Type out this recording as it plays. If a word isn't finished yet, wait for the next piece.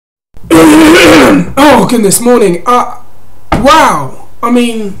Oh goodness, morning. Wow. I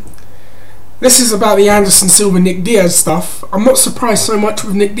mean, this is about the Anderson Silva Nick Diaz stuff. I'm not surprised so much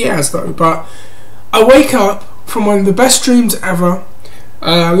with Nick Diaz though, but I wake up from one of the best dreams ever.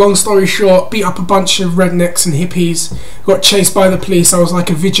 Long story short, beat up a bunch of rednecks and hippies, got chased by the police. I was like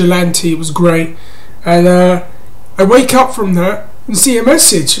a vigilante. It was great. And I wake up from that and see a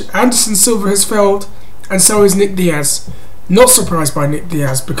message. Anderson Silva has failed, and so is Nick Diaz. Not surprised by Nick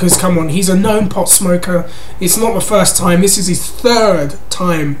Diaz, because come on, he's a known pot smoker. It's not the first time. This is his third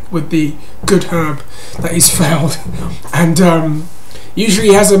time with the good herb that he's failed. And usually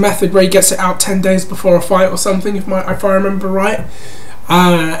he has a method where he gets it out 10 days before a fight or something, if I remember right.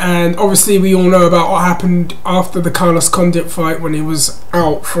 And obviously we all know about what happened after the Carlos Condit fight, when he was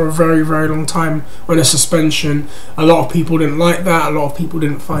out for a very, very long time on a suspension. A lot of people didn't like that. A lot of people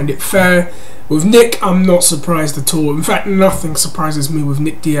didn't find it fair. With Nick, I'm not surprised at all. In fact, nothing surprises me with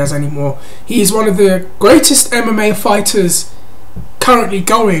Nick Diaz anymore. He is one of the greatest MMA fighters currently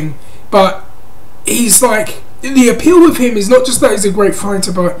going, but he's like, the appeal with him is not just that he's a great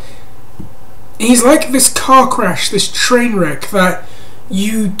fighter, but he's like this car crash, this train wreck that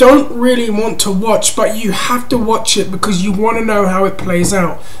you don't really want to watch, but you have to watch it because you want to know how it plays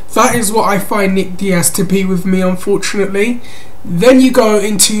out. That is what I find Nick Diaz to be with me, unfortunately. Then you go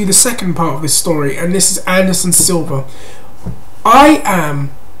into the second part of this story, and this is Anderson Silva. I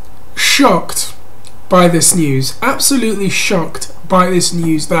am shocked by this news, absolutely shocked by this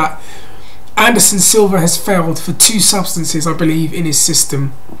news, that Anderson Silva has failed for 2 substances, I believe, in his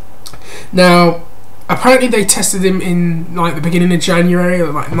system. Now, apparently they tested him in like the beginning of January,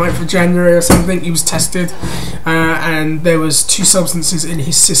 or like 9th of January or something. He was tested, and there was 2 substances in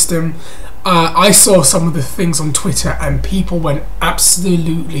his system. I saw some of the things on Twitter and people went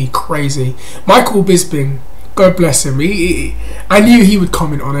absolutely crazy. Michael Bisping, God bless him, I knew he would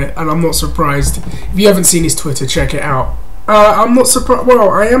comment on it, and I'm not surprised. If you haven't seen his Twitter, check it out. I'm not surprised.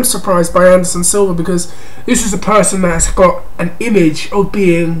 Well, I am surprised by Anderson Silva, because this is a person that has got an image of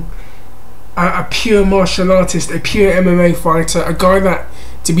being a pure martial artist, a pure MMA fighter, a guy that,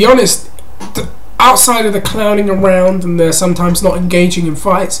 to be honest, outside of the clowning around and the sometimes not engaging in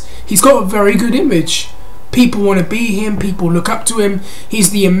fights, he's got a very good image. People want to be him, people look up to him.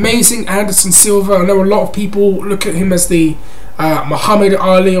 He's the amazing Anderson Silva. I know a lot of people look at him as the Muhammad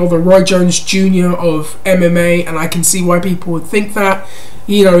Ali or the Roy Jones Jr. of MMA, and I can see why people would think that.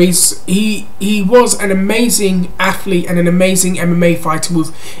 You know, he was an amazing athlete and an amazing MMA fighter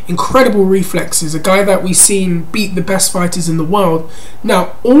with incredible reflexes, a guy that we've seen beat the best fighters in the world.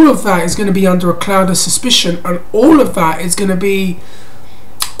 Now, all of that is going to be under a cloud of suspicion, and all of that is going to be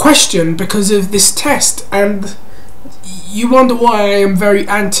questioned because of this test. And you wonder why I am very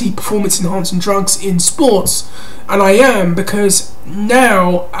anti-performance enhancing drugs in sports, and I am, because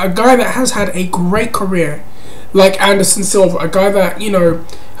now a guy that has had a great career like Anderson Silva, a guy that, you know,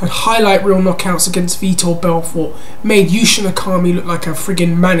 had highlight reel knockouts against Vitor Belfort, made Yushin Akami look like a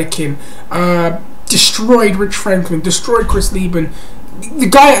friggin' mannequin, destroyed Rich Franklin, destroyed Chris Lieben. The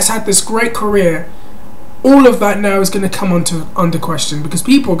guy that's had this great career, all of that now is going to come under question, because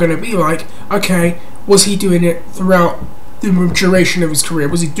people are going to be like, okay, was he doing it throughout the duration of his career?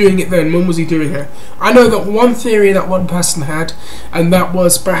 Was he doing it then? When was he doing it? I know that one theory that one person had, and that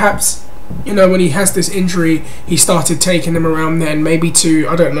was perhaps, you know, when he has this injury, he started taking them around then, maybe to,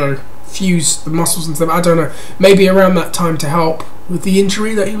 I don't know, fuse the muscles and stuff. I don't know, maybe around that time to help with the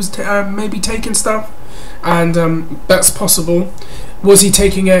injury that he was maybe taking stuff, and that's possible. Was he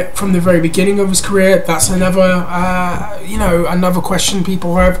taking it from the very beginning of his career? That's another, you know, another question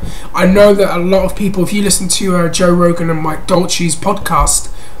people have. I know that a lot of people, if you listen to Joe Rogan and Mike Dolce's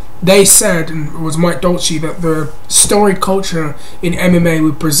podcast, they said, and it was Mike Dolce, that the storied culture in MMA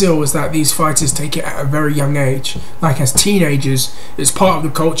with Brazil is that these fighters take it at a very young age. Like as teenagers, it's part of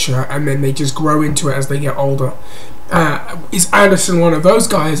the culture, and then they just grow into it as they get older. Is Anderson one of those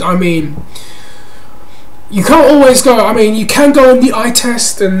guys? I mean, you can't always go, I mean, you can go on the eye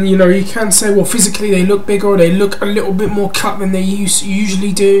test, and, you know, you can say, well, physically they look bigger, or they look a little bit more cut than they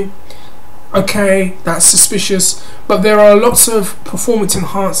usually do. Okay, that's suspicious, but there are lots of performance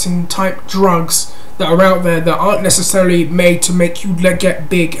enhancing type drugs that are out there that aren't necessarily made to make you get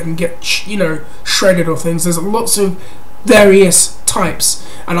big and get, you know, shredded or things. There's lots of various types,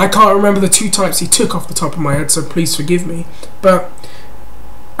 and I can't remember the 2 types he took off the top of my head, so please forgive me. But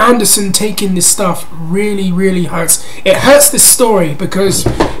Anderson taking this stuff really, really hurts. It hurts this story because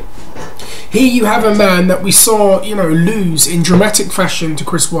here you have a man that we saw, you know, lose in dramatic fashion to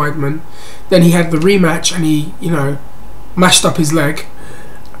Chris Weidman. Then he had the rematch and he, you know, mashed up his leg.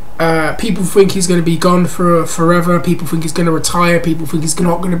 People think he's going to be gone for forever. People think he's going to retire. People think he's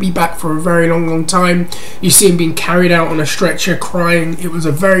not going to be back for a very long time. You see him being carried out on a stretcher crying. It was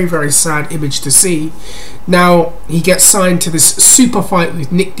a very sad image to see. Now he gets signed to this super fight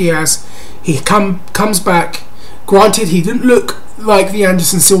with Nick Diaz. He comes back. Granted, he didn't look like the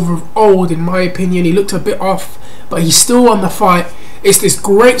Anderson Silva of old, in my opinion. He looked a bit off, but he's still won the fight. It's this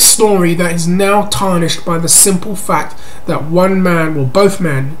great story that is now tarnished by the simple fact that one man, well, both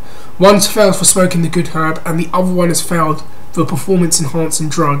men, one's failed for smoking the good herb and the other one has failed for performance-enhancing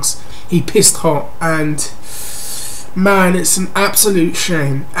drugs. He pissed hot, and man, it's an absolute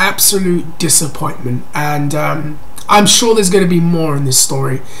shame, absolute disappointment, and I'm sure there's going to be more in this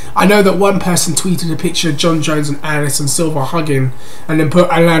story. I know that one person tweeted a picture of John Jones and Anderson Silva hugging and then put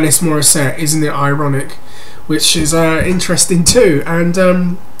Alanis Morissette. Isn't it ironic? Which is interesting too. And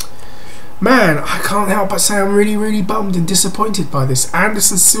man, I can't help but say I'm really bummed and disappointed by this.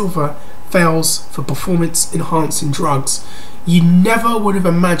 Anderson Silva fails for performance enhancing drugs. You never would have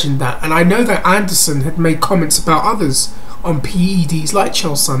imagined that. And I know that Anderson had made comments about others on PEDs like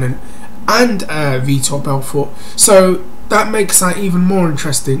Chael Sonnen and Vitor Belfort, so that makes that even more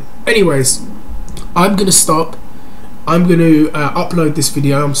interesting. Anyways, I'm gonna stop. I'm gonna upload this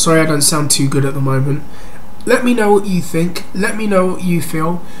video. I'm sorry I don't sound too good at the moment. Let me know what you think. Let me know what you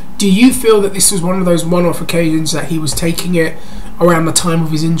feel. Do you feel that this was one of those one-off occasions, that he was taking it around the time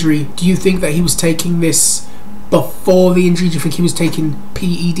of his injury? Do you think that he was taking this before the injury? Do you think he was taking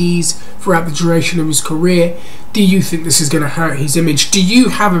PEDs throughout the duration of his career? Do you think this is going to hurt his image? Do you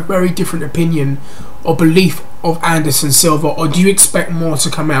have a very different opinion or belief of Anderson Silva, or do you expect more to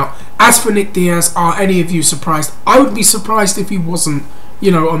come out? As for Nick Diaz, are any of you surprised? I would be surprised if he wasn't,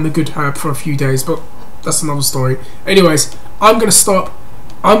 you know, on the good herb for a few days, but that's another story. Anyways, I'm going to stop.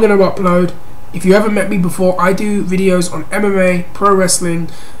 I'm going to upload. If you haven't met me before, I do videos on MMA, pro wrestling,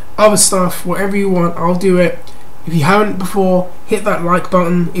 other stuff, whatever you want, I'll do it. If you haven't before, hit that like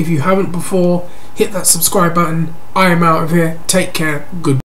button. If you haven't before, hit that subscribe button. I am out of here. Take care. Goodbye.